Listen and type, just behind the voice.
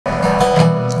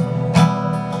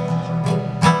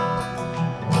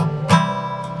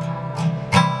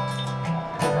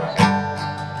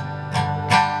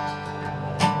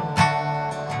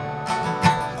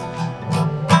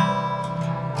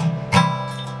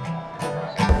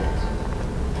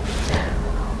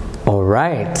All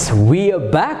right, we are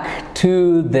back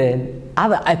to the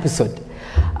other episode.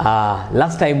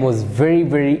 Last time was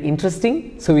very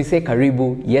interesting, so we say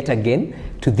karibu yet again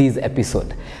to this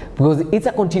episode because it's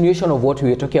a continuation of what we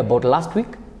were talking about last week,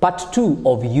 part 2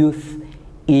 of youth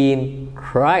in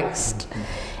Christ.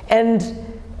 And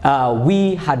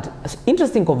we had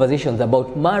interesting conversations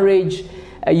about marriage.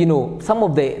 Some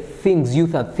of the things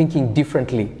youth are thinking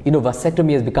differently.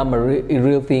 Vasectomy has become a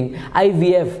real thing.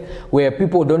 IVF, where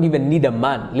people don't even need a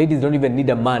man. Ladies don't even need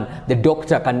a man. The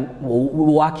doctor can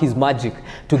work his magic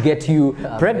to get you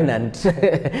pregnant.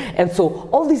 And so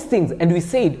all these things. And we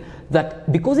said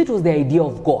that because it was the idea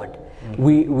of God,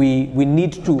 we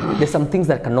need to, there's some things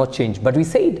that cannot change. But we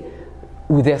said,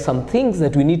 there are some things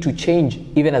that we need to change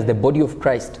even as the body of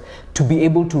Christ to be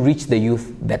able to reach the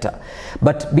youth better.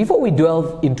 But before we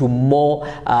delve into more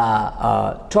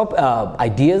top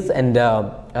ideas and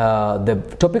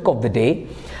the topic of the day,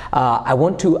 I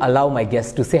want to allow my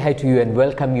guests to say hi to you and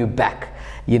welcome you back,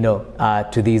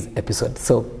 to this episode.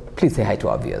 So please say hi to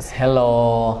our viewers.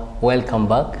 Hello, welcome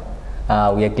back.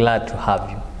 We are glad to have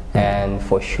you. And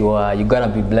for sure, you're going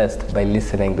to be blessed by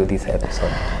listening to this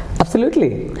episode.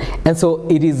 Absolutely. And so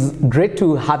it is great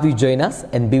to have you join us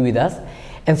and be with us.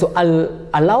 And so I'll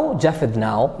allow Japheth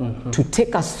now to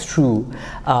take us through,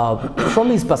 from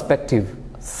his perspective,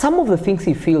 some of the things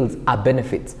he feels are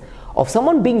benefits of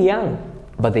someone being young,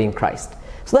 but they're in Christ.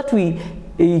 So that we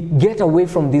get away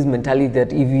from this mentality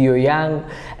that if you're young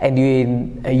and you're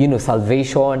in,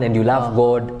 salvation and you love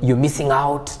God, you're missing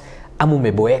out. We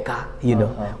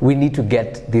need to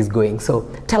get this going. So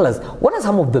tell us, what are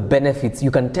some of the benefits you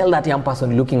can tell that young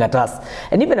person looking at us,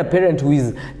 and even a parent who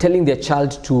is telling their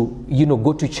child to,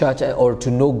 go to church or to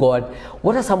know God?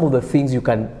 What are some of the things you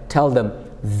can tell them?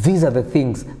 These are the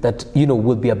things that,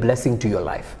 will be a blessing to your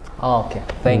life. Okay,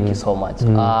 thank you so much.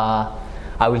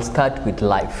 I will start with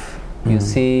life. You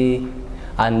see,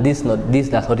 and this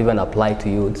does not even apply to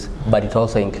youths, but it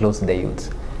also includes the youths.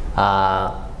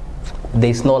 There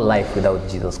is no life without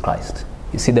Jesus Christ.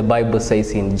 You see, the Bible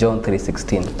says in John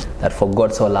 3:16 that for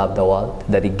God so loved the world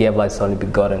that he gave us his only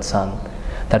begotten Son,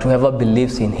 that whoever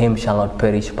believes in him shall not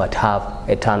perish but have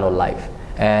eternal life.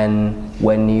 And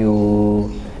when you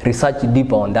research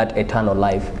deeper on that eternal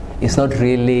life, it's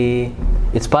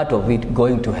part of it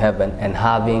going to heaven and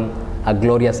having a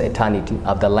glorious eternity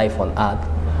of the life on earth,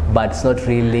 but it's not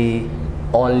really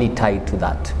only tied to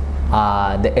that.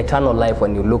 The eternal life,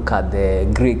 when you look at the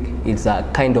Greek, it's a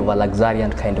kind of a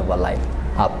luxuriant kind of a life,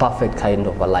 a perfect kind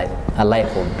of a life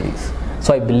of bliss.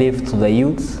 So I believe to the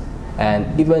youths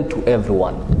and even to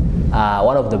everyone,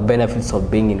 one of the benefits of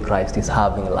being in Christ is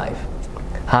having life.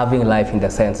 Having life in the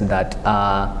sense that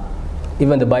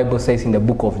even the Bible says in the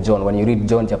book of John, when you read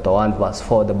John chapter 1 verse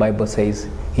 4, the Bible says,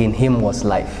 in him was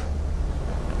life.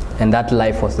 And that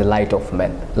life was the light of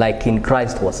men. Like in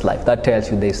Christ was life. That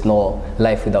tells you there is no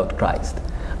life without Christ.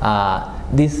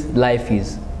 This life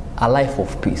is a life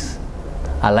of peace.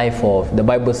 A life of, the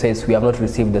Bible says, we have not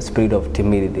received the spirit of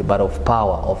timidity, but of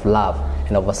power, of love,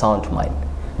 and of a sound mind.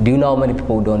 Do you know how many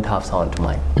people don't have sound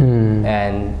mind?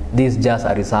 And this is just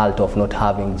a result of not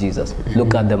having Jesus.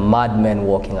 Look at the madmen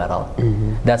walking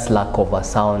around. That's lack of a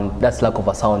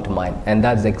sound mind. And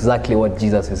that's exactly what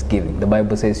Jesus is giving. The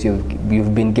Bible says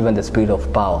you've been given the spirit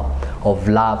of power, of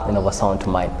love, and of a sound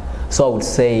mind. So I would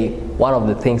say one of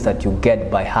the things that you get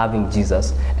by having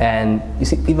Jesus, and you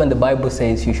see, even the Bible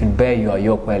says you should bear your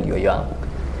yoke while you're young.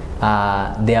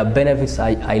 There are benefits.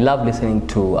 I love listening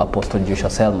to Apostle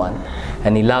Joshua Selman,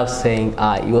 and he loves saying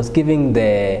he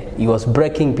was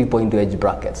breaking people into age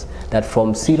brackets, that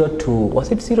from 0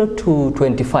 to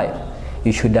 25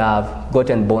 you should have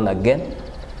gotten born again.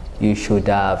 You should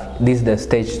have, this is the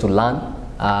stage to learn,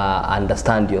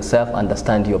 understand yourself,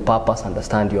 understand your purpose,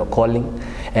 understand your calling.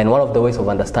 And one of the ways of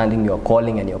understanding your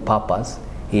calling and your purpose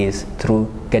is through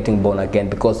getting born again,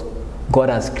 because God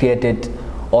has created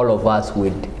all of us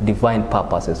with divine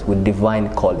purposes, with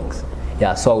divine callings.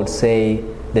 So I would say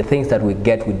the things that we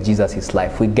get with Jesus is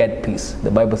life. We get peace.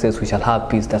 The Bible says we shall have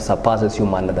peace that surpasses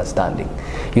human understanding.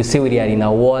 You see, we are in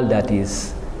a world that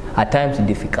is at times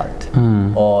difficult,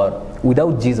 or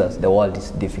without Jesus, the world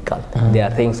is difficult. There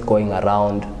are things going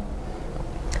around.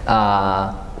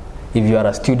 If you are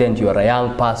a student, you are a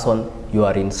young person, you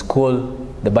are in school,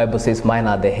 the Bible says mine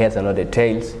are the heads and not the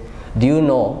tails. Do you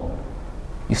know?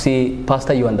 You see,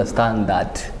 Pastor, you understand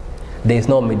that there is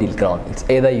no middle ground. It's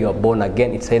either you are born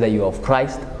again, it's either you are of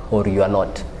Christ or you are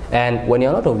not. And when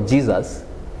you're not of Jesus,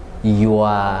 you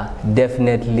are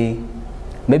definitely,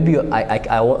 maybe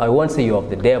I won't say you're of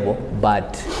the devil,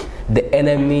 but the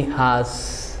enemy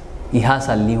has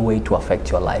a leeway to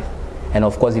affect your life. And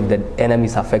of course, if the enemy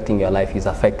is affecting your life, he's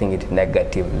affecting it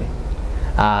negatively.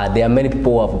 There are many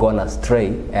people who have gone astray,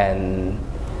 and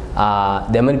there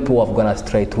are many people who have gone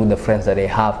astray through the friends that they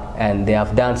have, and they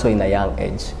have done so in a young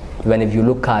age. Even if you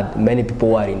look at many people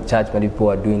who are in church, many people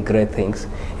who are doing great things,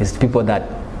 it's people that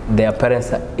their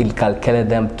parents inculcated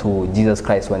them to Jesus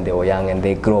Christ when they were young, and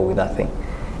they grow with that thing.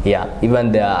 Yeah,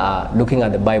 even they are looking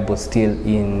at the Bible still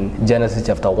in Genesis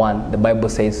chapter 1, the Bible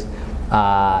says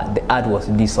the earth was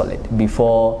desolate.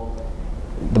 Before,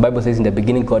 the Bible says in the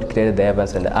beginning God created the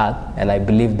heavens and the earth, and I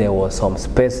believe there was some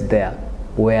space there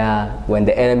where when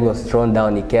the enemy was thrown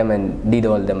down, he came and did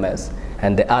all the mess,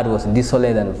 and the earth was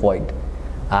desolate and void.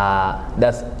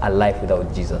 That's a life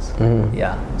without Jesus.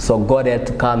 Yeah, so God had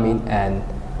to come in and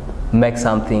make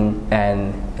something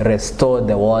and restore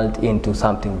the world into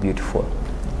something beautiful.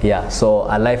 Yeah, so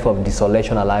a life of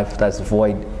desolation, a life that's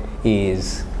void,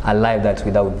 is a life that's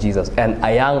without Jesus. And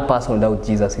a young person without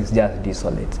Jesus is just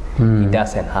desolate. He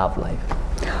doesn't have life.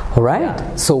 All right.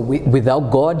 Yeah. So without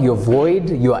God, you're void,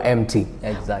 you are empty.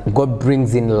 Exactly. God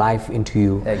brings in life into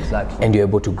you. Exactly. And you're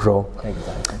able to grow.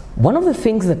 Exactly. One of the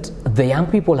things that the young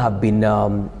people have been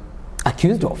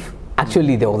accused of,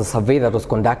 actually there was a survey that was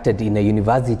conducted in a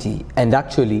university, and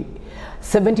actually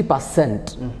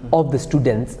 70% of the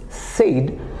students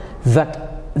said that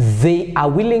they are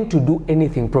willing to do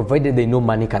anything provided they know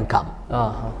money can come.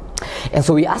 And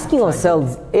so we're asking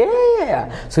ourselves, so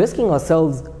we're asking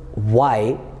ourselves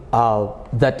why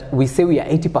that we say we are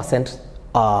 80%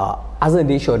 as a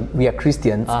nation, we are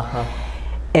Christians,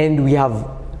 and we have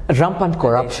rampant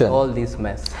corruption. All this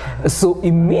mess. So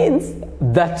it means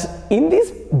that in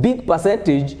this big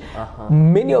percentage,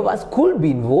 many of us could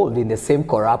be involved in the same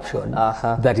corruption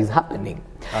that is happening.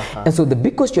 And so the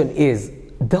big question is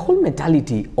the whole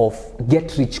mentality of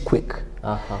get rich quick.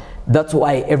 That's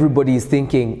why everybody is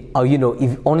thinking, you know,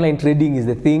 if online trading is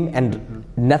the thing, and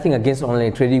nothing against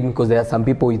online trading, because there are some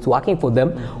people it's working for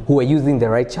them who are using the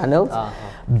right channels,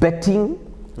 betting,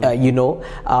 you know,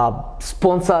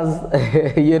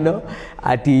 sponsors, you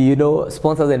know,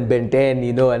 sponsors and Ben 10,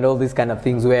 you know, and all these kind of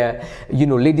things where, you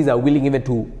know, ladies are willing even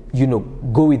to, you know,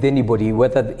 go with anybody,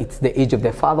 whether it's the age of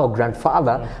their father or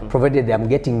grandfather, provided they are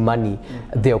getting money,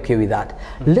 they're okay with that.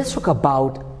 Let's talk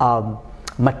about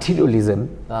materialism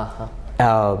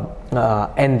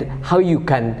and how you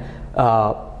can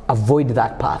avoid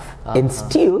that path and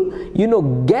still, you know,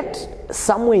 get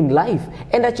somewhere in life.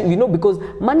 And actually, you know, because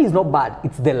money is not bad,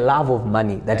 it's the love of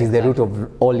money that is the root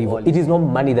of all evil. It is not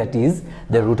money that is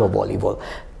the root of all evil.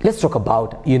 Let's talk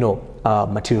about, you know,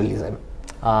 materialism.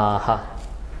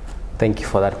 Thank you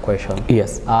for that question.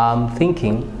 Yes. I'm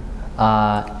thinking,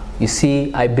 you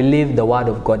see, I believe the word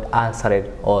of God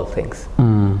answered all things.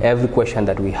 Every question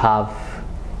that we have,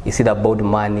 is it about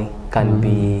money, can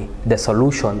be, the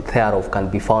solution thereof can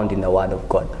be found in the word of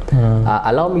God.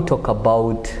 Allow me to talk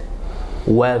about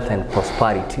wealth and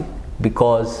prosperity,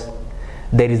 because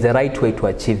there is a right way to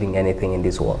achieving anything in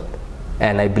this world,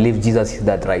 and I believe Jesus is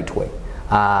that right way.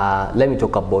 Let me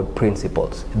talk about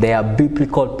principles. They are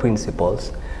biblical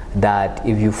principles that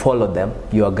if you follow them,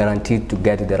 you are guaranteed to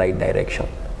get the right direction.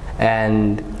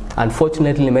 And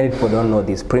unfortunately, many people don't know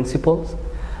these principles.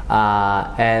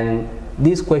 And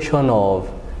this question of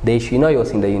the issue, you know, I was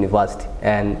in the university,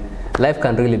 and life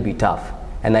can really be tough.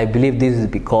 And I believe this is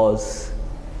because,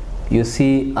 you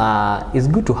see, it's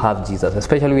good to have Jesus,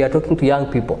 especially we are talking to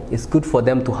young people. It's good for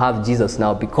them to have Jesus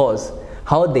now, because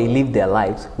how they live their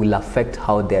lives will affect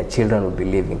how their children will be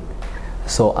living.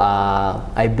 So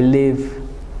I believe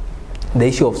the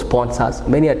issue of sponsors,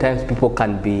 many a times people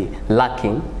can be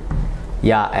lacking,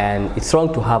 and it's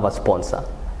wrong to have a sponsor.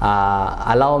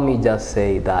 Allow me just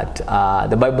say that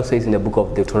the Bible says in the book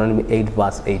of Deuteronomy 8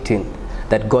 verse 18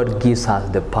 that God gives us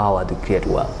the power to create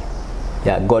wealth.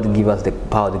 God gives us the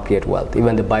power to create wealth.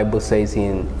 Even the Bible says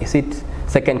in, is it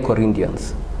 2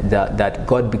 Corinthians, that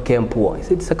God became poor. Is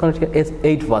it 2 Corinthians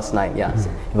 8 verse 9? Yes,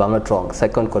 if I'm not wrong. 2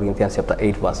 Corinthians chapter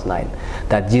 8 verse 9.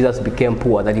 That Jesus became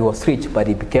poor, that he was rich, but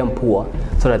he became poor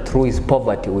so that through his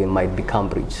poverty we might become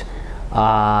rich.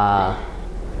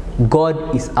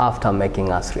 God is after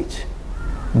making us rich.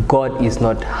 God is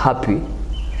not happy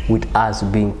with us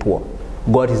being poor.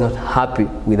 God is not happy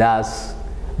with us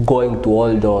going to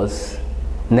all those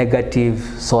negative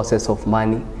sources of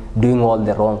money, doing all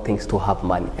the wrong things to have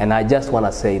money. And I just want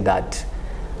to say that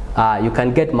you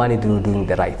can get money through doing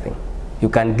the right thing. You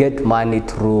can get money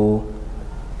through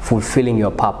fulfilling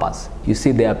your purpose. You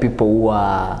see, there are people who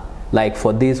are, like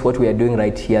for this, what we are doing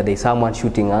right here, there's someone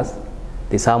shooting us.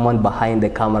 There's someone behind the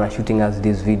camera shooting us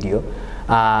this video.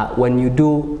 When you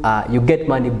do, you get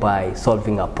money by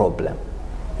solving a problem.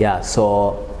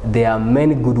 So there are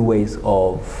many good ways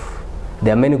of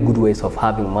There are many good ways of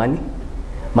having money.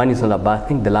 Money is not a bad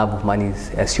thing. The love of money is,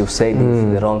 as you said,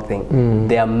 is the wrong thing.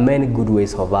 There are many good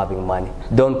ways of having money.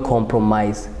 Don't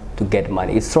compromise to get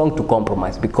money. It's wrong to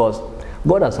compromise because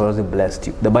God has already blessed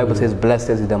you. The Bible says, blessed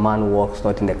is the man who walks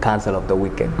not in the counsel of the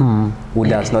wicked, who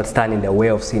does not stand in the way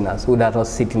of sinners, who does not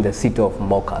sit in the seat of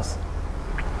mockers.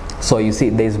 So you see,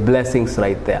 there's blessings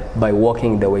right there by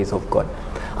walking in the ways of God.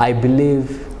 I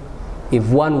believe if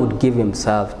one would give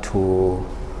himself to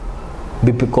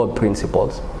biblical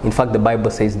principles, in fact the Bible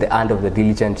says the hand of the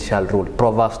diligent shall rule.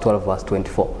 Proverbs 12 verse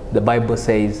 24. The Bible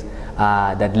says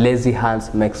that lazy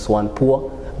hands makes one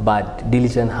poor, but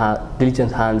diligent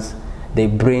hands, they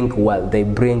bring wealth, they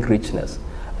bring richness.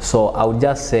 So I would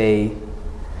just say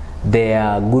there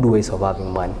are good ways of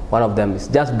having money. One of them is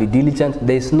just be diligent.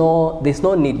 There's no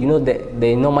need, you know,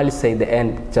 they normally say the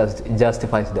end just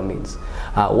justifies the means.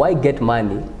 Why get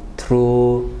money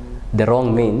through the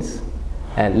wrong means?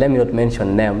 And let me not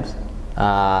mention names.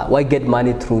 Why get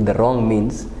money through the wrong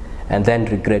means and then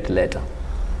regret later?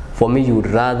 For me, you would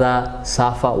rather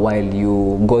suffer while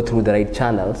you go through the right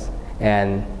channels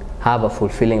and have a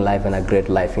fulfilling life and a great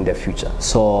life in the future.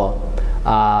 So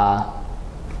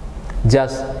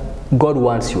just God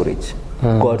wants you rich.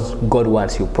 God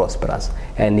wants you prosperous,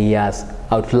 and He has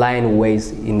outlined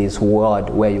ways in His word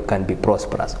where you can be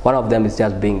prosperous. One of them is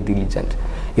just being diligent.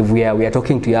 If we are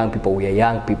talking to young people, we are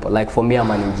young people. Like for me,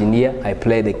 I'm an engineer. I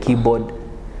play the keyboard.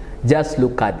 Just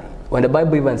look at when the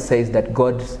Bible even says that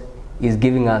God is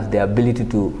giving us the ability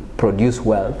to produce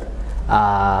wealth.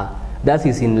 That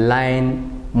is in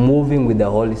line moving with the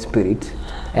Holy Spirit,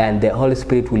 and the Holy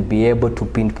Spirit will be able to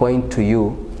pinpoint to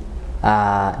you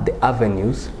the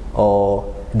avenues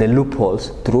or the loopholes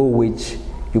through which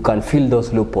you can fill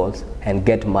those loopholes and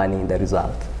get money in the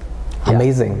result. Yeah.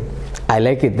 Amazing. I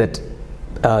like it that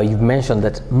you've mentioned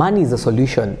that money is a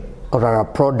solution or a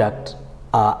product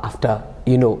after,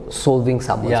 you know, solving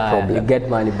someone's problem. You get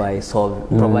money by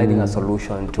providing a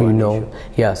solution to an issue.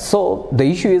 Yeah, so the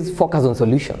issue is focus on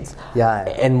solutions. Yeah.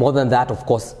 And more than that, of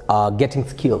course, getting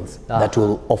skills that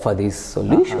will offer these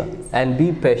solutions. And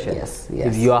be patient. Yes.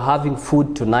 If you are having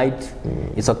food tonight,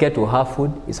 it's okay to have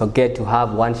food. It's okay to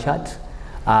have one shot.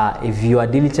 If you are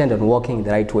diligent and walking in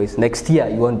the right ways, next year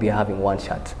you won't be having one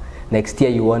shot. Next year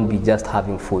you won't be just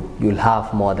having food. You'll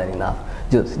have more than enough.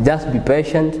 Just be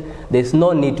patient. There's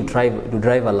no need to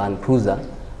drive a Land Cruiser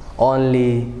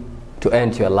only to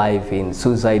end your life in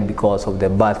suicide because of the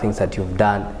bad things that you've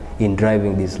done in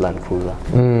driving this Land Cruiser.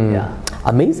 Yeah.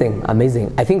 Amazing,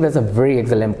 amazing. I think that's a very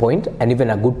excellent point, and even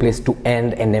a good place to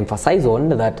end and emphasize on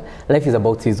that life is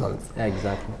about seasons. Yeah,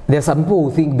 exactly. There are some people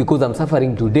who think because I'm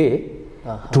suffering today,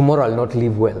 tomorrow I'll not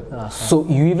live well. So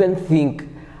you even think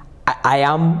I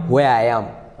am where I am.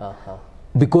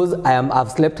 Because I've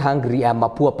slept hungry, I'm a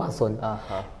poor person.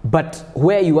 But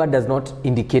where you are does not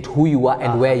indicate who you are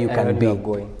and where you can be.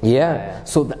 Going. Yeah.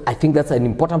 So I think that's an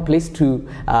important place to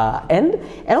end,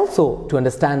 and also to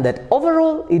understand that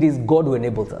overall it is God who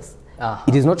enables us.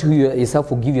 It is not you yourself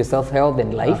who give yourself health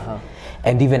and life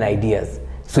and even ideas.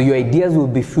 So your ideas will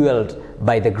be fueled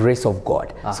by the grace of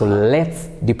God. So let's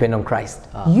depend on Christ.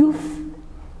 Youth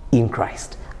in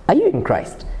Christ. Are you in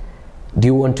Christ? Do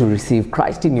you want to receive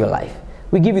Christ in your life?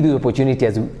 We give you the opportunity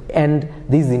as we end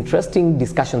this interesting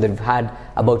discussion that we've had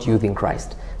about youth in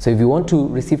Christ. So if you want to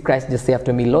receive Christ, just say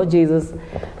after me, Lord Jesus,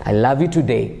 I love you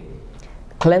today.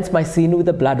 Cleanse my sin with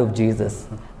the blood of Jesus.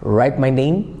 Write my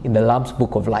name in the Lamb's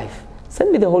book of life.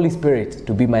 Send me the Holy Spirit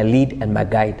to be my lead and my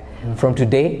guide. From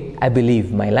today, I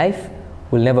believe my life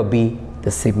will never be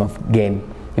the same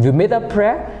again. If you made that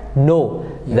prayer, know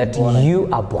that you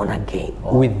are born again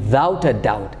without a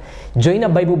doubt. Join a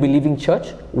Bible-believing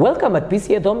church. Welcome at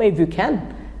PCA Dome if you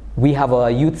can. We have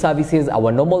our youth services,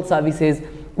 our normal services.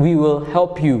 We will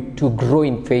help you to grow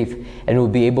in faith and we'll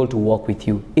be able to walk with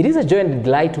you. It is a joy and a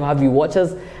delight to have you watch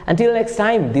us. Until next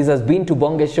time, this has been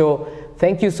Tubonge Show.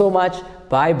 Thank you so much.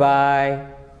 Bye-bye.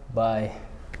 Bye.